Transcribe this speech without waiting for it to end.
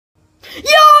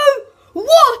Yo,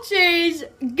 what is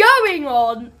going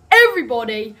on,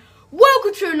 everybody?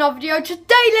 Welcome to another video.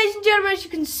 Today, ladies and gentlemen, as you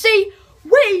can see,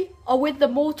 we are with the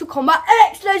Mortal Kombat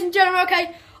X, ladies and gentlemen.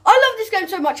 Okay, I love this game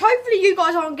so much. Hopefully you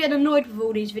guys aren't getting annoyed with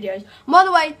all these videos. By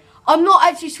the way, I'm not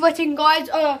actually sweating, guys,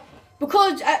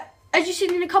 because as you've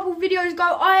seen in a couple of videos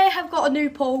ago, I have got a new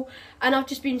pool and I've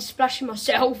just been splashing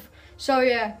myself. So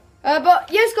yeah, but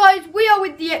yes, guys, we are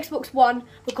with the Xbox One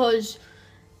because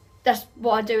that's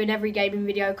what I do in every gaming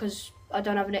video, because I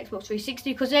don't have an Xbox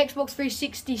 360, because the Xbox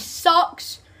 360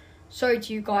 sucks. Sorry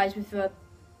to you guys with the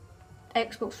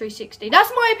Xbox 360.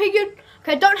 That's my opinion.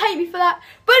 Okay, don't hate me for that.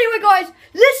 But anyway, guys,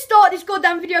 let's start this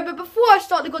goddamn video. But before I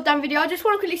start the goddamn video, I just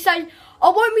want to quickly say I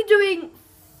won't be doing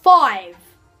 5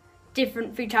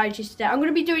 different fatalities today. I'm going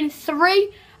to be doing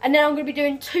 3, and then I'm going to be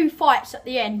doing 2 fights at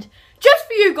the end. Just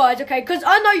for you guys, okay? Because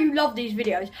I know you love these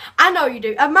videos. I know you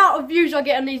do. Amount of views I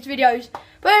get on these videos.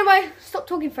 But anyway, stop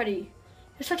talking, Freddy.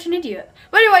 You're such an idiot.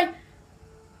 But anyway,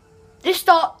 let's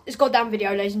start this goddamn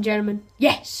video, ladies and gentlemen.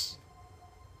 Yes.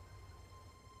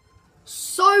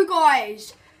 So,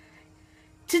 guys,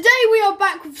 today we are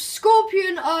back with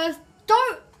Scorpion.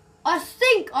 I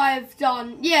think I've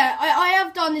done, yeah, I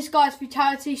have done this guy's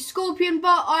fatality, Scorpion,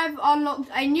 but I've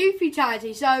unlocked a new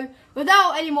fatality. So,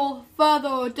 without any more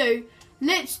further ado,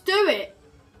 let's do it.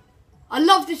 I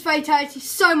love this fatality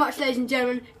so much, ladies and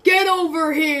gentlemen. Get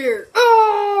over here.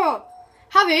 Oh,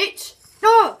 have it.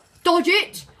 Oh, dodge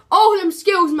it. Oh, them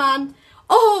skills, man.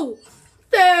 Oh,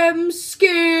 them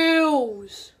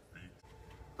skills.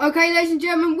 Okay, ladies and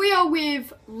gentlemen, we are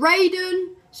with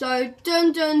Raiden. So,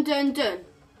 dun, dun, dun, dun.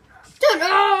 Dun,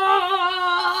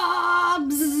 ah,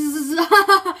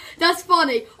 that's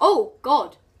funny. Oh,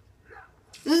 God.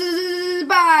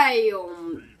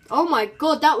 Bam. Oh, my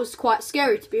God, that was quite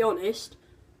scary, to be honest.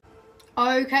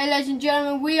 Okay, ladies and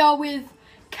gentlemen, we are with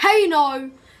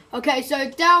Kano. Okay, so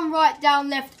down, right, down,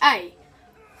 left, A.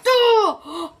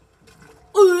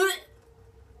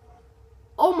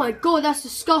 Oh, my God, that's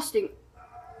disgusting.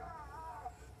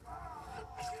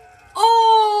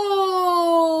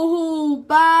 Oh,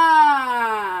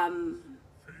 bam.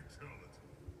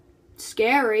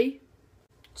 Scary.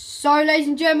 So, ladies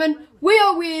and gentlemen, we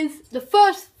are with the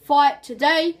first fight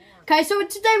today. Okay, so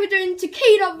today we're doing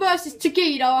Takeda versus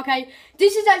Takeda. Okay,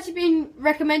 this has actually been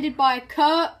recommended by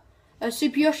Kurt,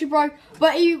 Super Yoshi Bro,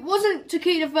 but it wasn't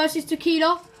Takeda versus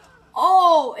Takeda.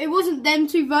 Oh, it wasn't them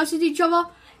two versus each other.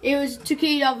 It was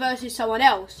Takeda versus someone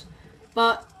else.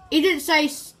 But he didn't say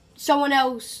someone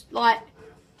else, like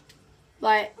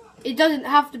it doesn't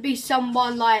have to be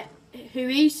someone like who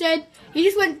he said. He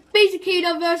just went be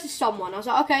Takeda versus someone. I was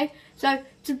like, okay. So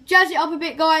to jazz it up a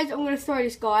bit, guys, I'm gonna throw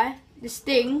this guy, this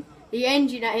thing, the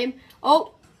engine at him.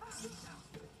 Oh,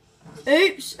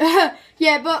 oops.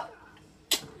 Yeah, but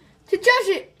to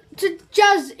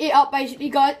jazz it up,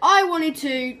 basically, guys, I wanted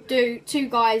to do 2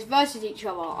 guys versus each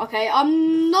other. Okay,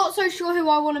 I'm not so sure who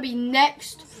I want to be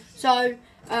next. So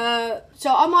I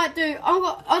might do.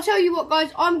 I'll tell you what,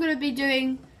 guys. I'm gonna be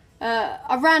doing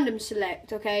a random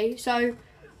select. Okay, so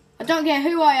I don't care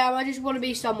who I am. I just want to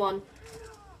be someone.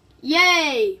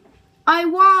 Yay! I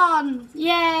won!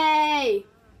 Yay!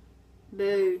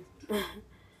 Boo!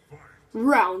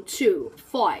 Round 2,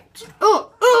 fight.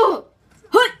 Oh!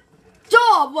 Hut!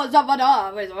 Job! What's up?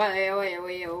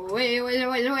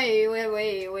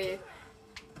 Wait.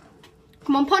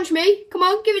 Come on, punch me! Come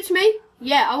on, give it to me!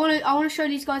 Yeah, I wanna show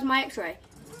these guys my X-ray.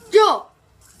 Job!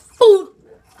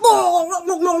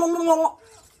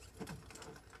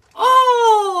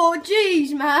 Oh,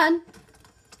 jeez, man!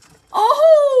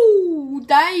 Oh,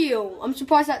 damn! I'm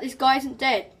surprised that this guy isn't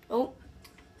dead. Oh.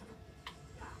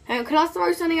 Hang on, can I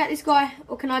throw something at this guy?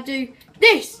 Or can I do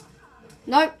this?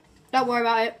 Nope. Don't worry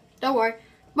about it. Don't worry.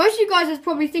 Most of you guys are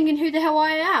probably thinking who the hell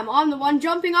I am. I'm the one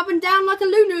jumping up and down like a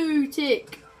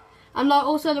lunatic. I'm like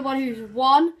also the one who's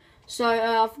won. So,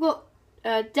 I've got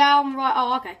down, right.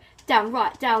 Oh, okay. Down,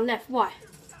 right, down, left, right.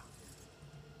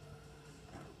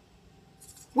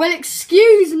 Well,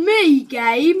 excuse me,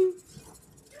 game.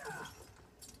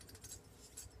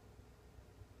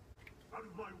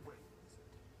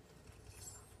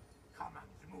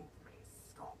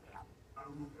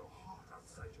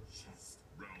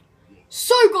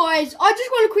 So, guys, I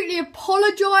just want to quickly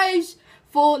apologise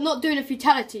for not doing a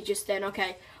fatality just then,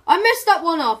 okay? I messed that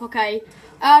one up, okay?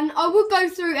 And I will go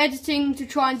through editing to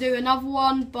try and do another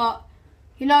one, but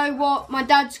you know what? My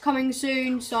dad's coming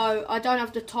soon, so I don't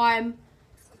have the time.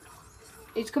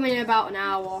 He's coming in about an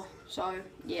hour, so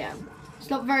yeah. It's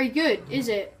not very good, is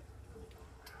it?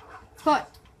 But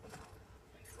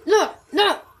look,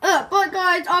 but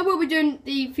guys, I will be doing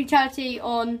the fatality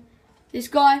on this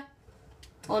guy,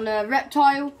 on a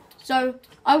reptile. So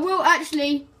I will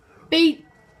actually be.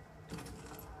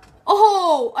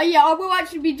 Oh yeah, I will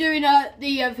actually be doing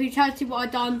the fatality what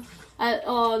I done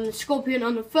on Scorpion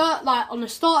on the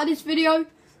start of this video.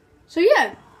 So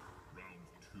yeah,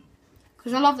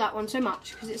 because I love that one so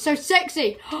much because it's so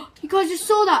sexy. You guys just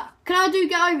saw that. Can I do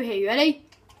get over here? You ready?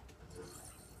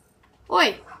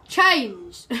 Oi,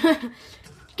 chains.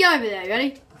 Get over there. You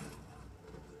ready?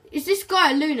 Is this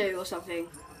guy a Lunu or something?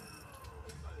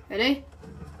 Ready?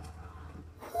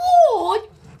 What?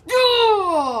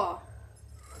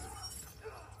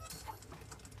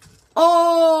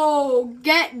 Oh,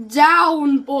 get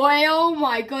down, boy. Oh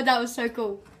my god, that was so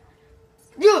cool.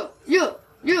 Yeah.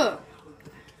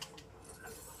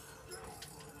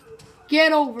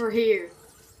 Get over here.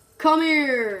 Come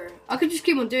here. I could just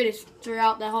keep on doing this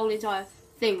throughout the whole entire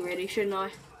thing, really, shouldn't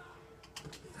I?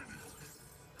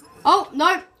 Oh,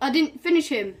 no, I didn't finish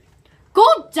him.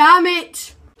 God damn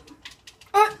it.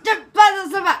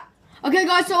 Okay,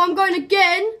 guys, so I'm going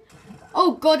again.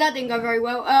 Oh god, that didn't go very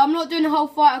well. I'm not doing the whole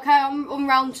fight. Okay, I'm on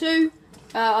round 2.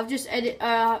 I've just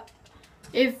I've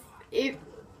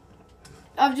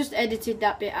just edited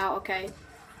that bit out. Okay,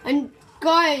 and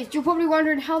guys, you're probably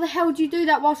wondering how the hell do you do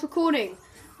that whilst recording?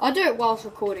 I do it whilst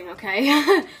recording. Okay,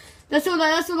 that's all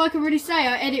I can really say.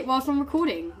 I edit whilst I'm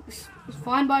recording. It's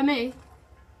fine by me.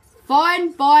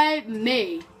 Fine by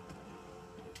me.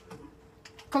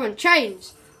 Come on,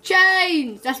 chains.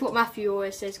 Chains! That's what Matthew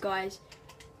always says, guys.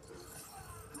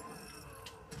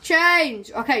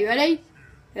 Chains! Okay, you ready?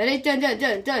 Ready? Done.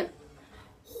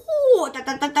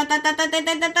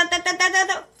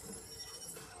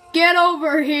 Get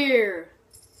over here!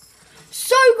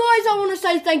 So, guys, I want to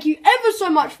say thank you ever so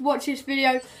much for watching this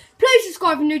video. Please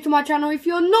subscribe if you're new to my channel. If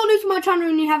you're not new to my channel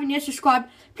and you haven't yet subscribed,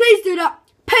 please do that.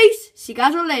 Peace! See you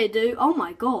guys later, dude. Oh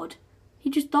my god. He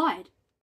just died.